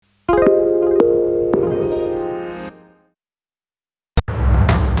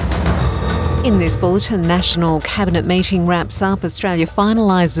In this bulletin, National Cabinet meeting wraps up. Australia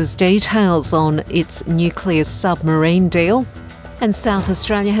finalises details on its nuclear submarine deal. And South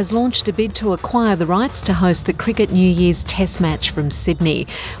Australia has launched a bid to acquire the rights to host the Cricket New Year's Test match from Sydney.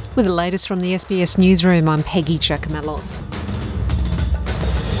 With the latest from the SBS Newsroom, I'm Peggy Giacomellos.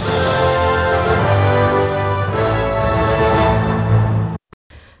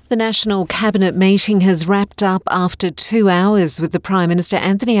 The National Cabinet meeting has wrapped up after 2 hours, with the Prime Minister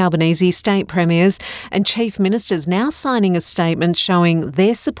Anthony Albanese, state premiers and chief ministers now signing a statement showing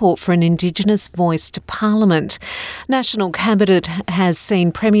their support for an Indigenous voice to Parliament. National Cabinet has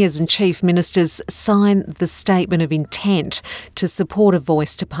seen premiers and chief ministers sign the statement of intent to support a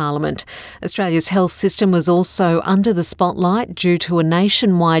voice to Parliament. Australia's health system was also under the spotlight due to a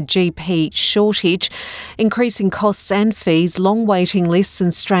nationwide GP shortage, increasing costs and fees, long waiting lists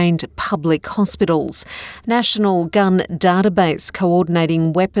and strained public hospitals. National Gun Database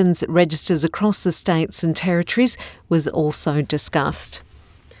coordinating weapons registers across the states and territories was also discussed.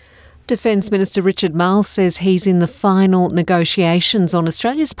 Defence Minister Richard Marles says he's in the final negotiations on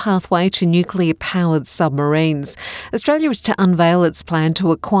Australia's pathway to nuclear-powered submarines. Australia is to unveil its plan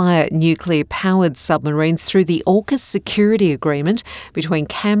to acquire nuclear-powered submarines through the AUKUS security agreement between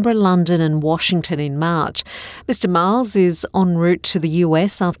Canberra, London and Washington in March. Mr Marles is en route to the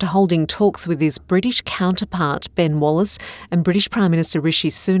US after holding talks with his British counterpart Ben Wallace and British Prime Minister Rishi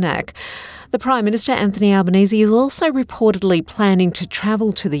Sunak. The Prime Minister, Anthony Albanese, is also reportedly planning to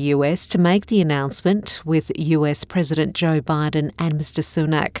travel to the US to make the announcement with US President Joe Biden and Mr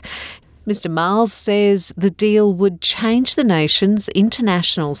Sunak. Mr Marles says the deal would change the nation's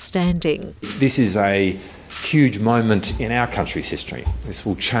international standing. This is a huge moment in our country's history. This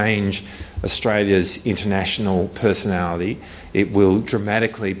will change Australia's international personality. It will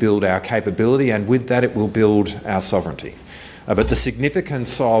dramatically build our capability, and with that it will build our sovereignty. But the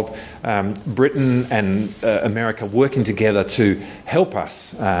significance of Britain and America working together to help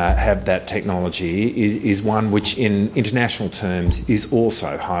us have that technology is one which in international terms is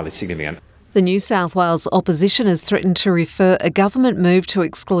also highly significant. The New South Wales opposition has threatened to refer a government move to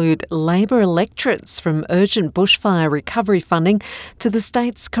exclude Labor electorates from urgent bushfire recovery funding to the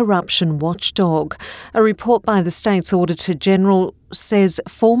state's corruption watchdog. A report by the state's Auditor-General says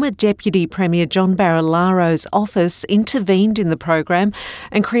former Deputy Premier John Barilaro's office intervened in the program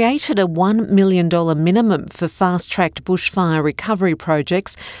and created a $1 million minimum for fast-tracked bushfire recovery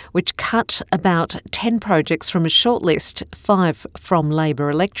projects, which cut about 10 projects from a shortlist, 5 from Labor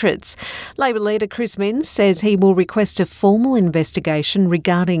electorates. Labor leader Chris Minns says he will request a formal investigation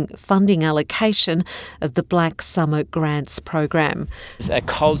regarding funding allocation of the Black Summer Grants program. There's a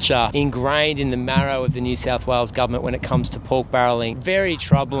culture ingrained in the marrow of the New South Wales government when it comes to pork barrelling. Very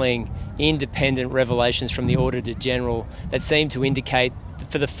troubling independent revelations from the Auditor-General that seem to indicate,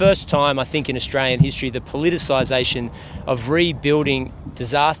 for the first time, I think, in Australian history, the politicisation of rebuilding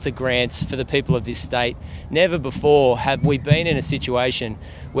disaster grants for the people of this state. Never before have we been in a situation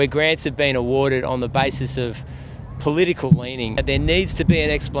where grants have been awarded on the basis of political leaning. There needs to be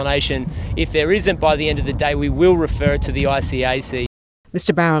an explanation. If there isn't, by the end of the day, we will refer it to the ICAC.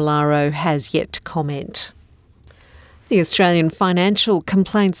 Mr Barilaro has yet to comment. The Australian Financial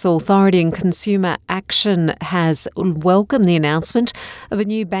Complaints Authority and Consumer Action has welcomed the announcement of a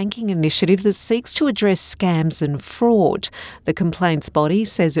new banking initiative that seeks to address scams and fraud. The complaints body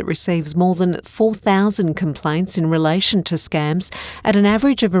says it receives more than 4,000 complaints in relation to scams at an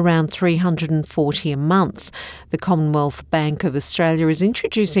average of around 340 a month. The Commonwealth Bank of Australia is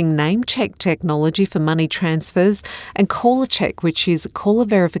introducing name check technology for money transfers and caller check, which is caller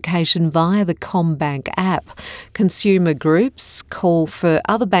verification via the CommBank app. Consumer groups call for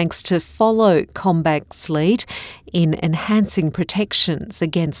other banks to follow CommBank's lead in enhancing protections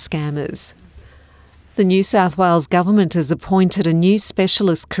against scammers. The New South Wales Government has appointed a new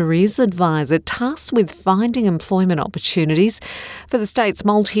specialist careers advisor tasked with finding employment opportunities for the state's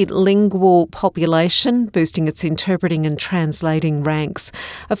multilingual population, boosting its interpreting and translating ranks.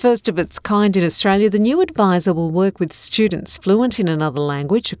 A first of its kind in Australia, the new advisor will work with students fluent in another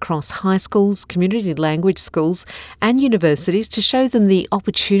language across high schools, community language schools and universities to show them the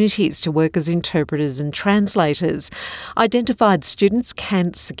opportunities to work as interpreters and translators. Identified students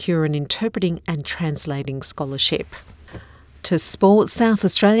can secure an interpreting and translating scholarship. To sport, South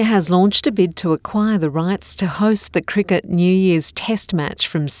Australia has launched a bid to acquire the rights to host the Cricket New Year's Test match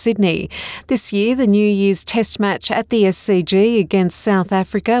from Sydney. This year, the New Year's Test match at the SCG against South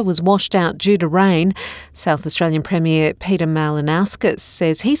Africa was washed out due to rain. South Australian Premier Peter Malinauskas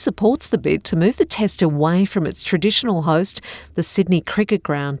says he supports the bid to move the Test away from its traditional host, the Sydney Cricket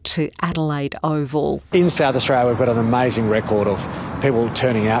Ground, to Adelaide Oval. In South Australia, we've got an amazing record of people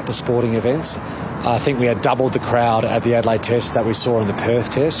turning out to sporting events. I think we had doubled the crowd at the Adelaide Test that we saw in the Perth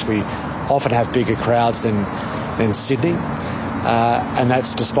Test. We often have bigger crowds than Sydney, and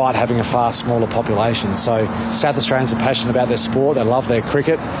that's despite having a far smaller population. So South Australians are passionate about their sport. They love their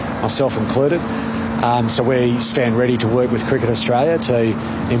cricket, myself included. So we stand ready to work with Cricket Australia to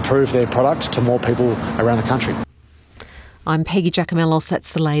improve their product to more people around the country. I'm Peggy Giacomellos.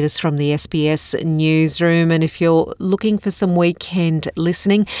 That's the latest from the SBS newsroom. And if you're looking for some weekend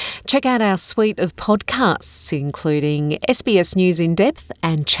listening, check out our suite of podcasts, including SBS News in Depth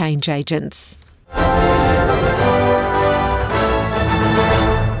and Change Agents.